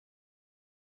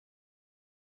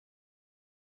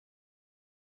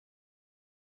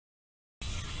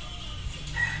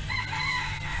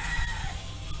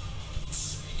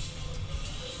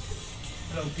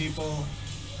people,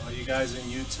 all you guys on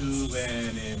YouTube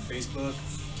and in Facebook,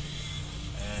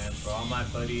 and for all my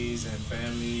buddies and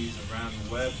families around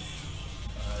the web.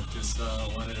 Just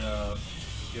wanted to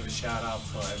give a shout out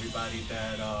for everybody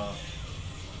that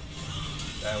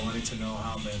wanted to know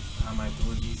how am I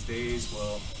doing these days.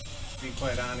 Well, to be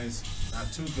quite honest,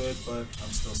 not too good, but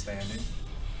I'm still standing.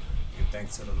 Give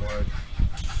thanks to the Lord,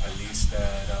 at least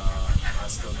that I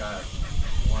still got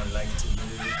one life to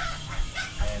live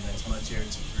and as much air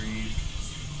to breathe.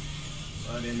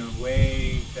 But in a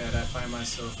way that I find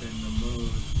myself in the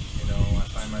mood, I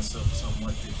find myself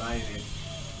somewhat divided,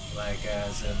 like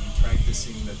as in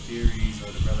practicing the theories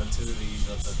or the relativities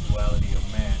of the duality of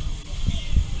man,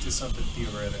 which is something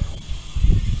theoretical.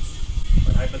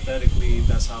 But hypothetically,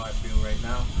 that's how I feel right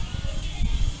now.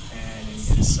 And in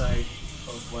insight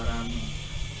of what I'm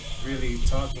really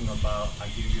talking about, I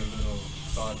give you a little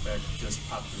thought that just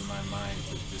popped through my mind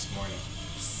this morning.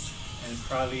 And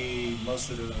probably most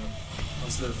of the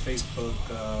Facebook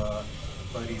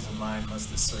buddies of mine must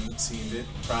have seen it.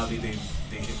 Probably they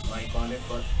hit like on it,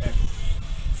 but heck,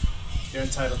 they're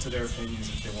entitled to their opinions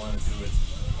if they want to do it.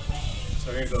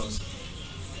 So here goes.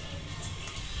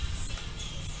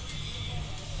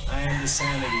 I am the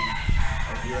sanity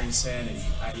of your insanity.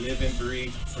 I live and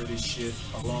breathe for this shit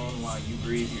alone while you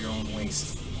breathe your own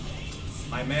waste.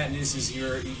 My madness is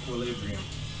your equilibrium,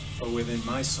 for within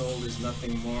my soul is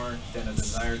nothing more than a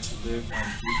desire to live when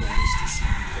people wish to see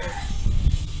me dead.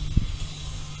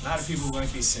 A lot of people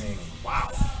might be saying, wow,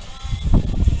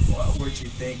 what were you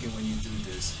thinking when you do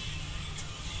this?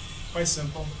 Quite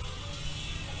simple.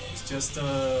 It's just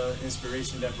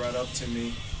inspiration that brought up to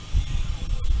me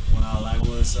while I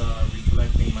was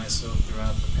reflecting myself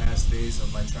throughout the past days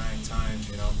of my trying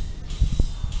times,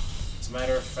 As a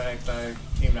matter of fact, I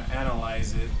came to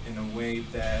analyze it in a way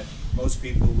that most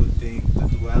people would think the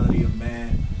duality of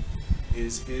man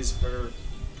is her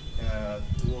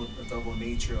double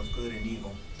nature of good and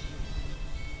evil.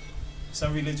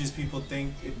 Some religious people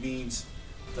think it means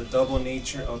the double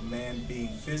nature of man being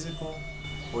physical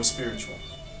or spiritual.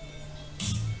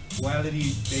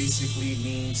 Duality basically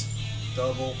means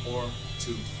double or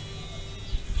two.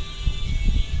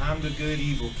 I'm the good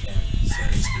evil can, so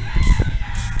to speak.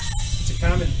 It's a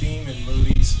common theme in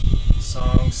movies,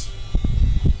 songs,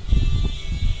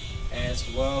 as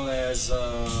well as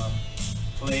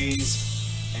plays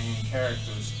and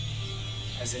characters.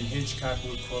 As in Hitchcock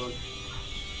would quote,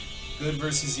 good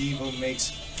versus evil makes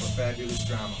for fabulous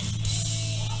drama.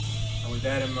 And with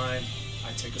that in mind,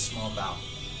 I take a small bow.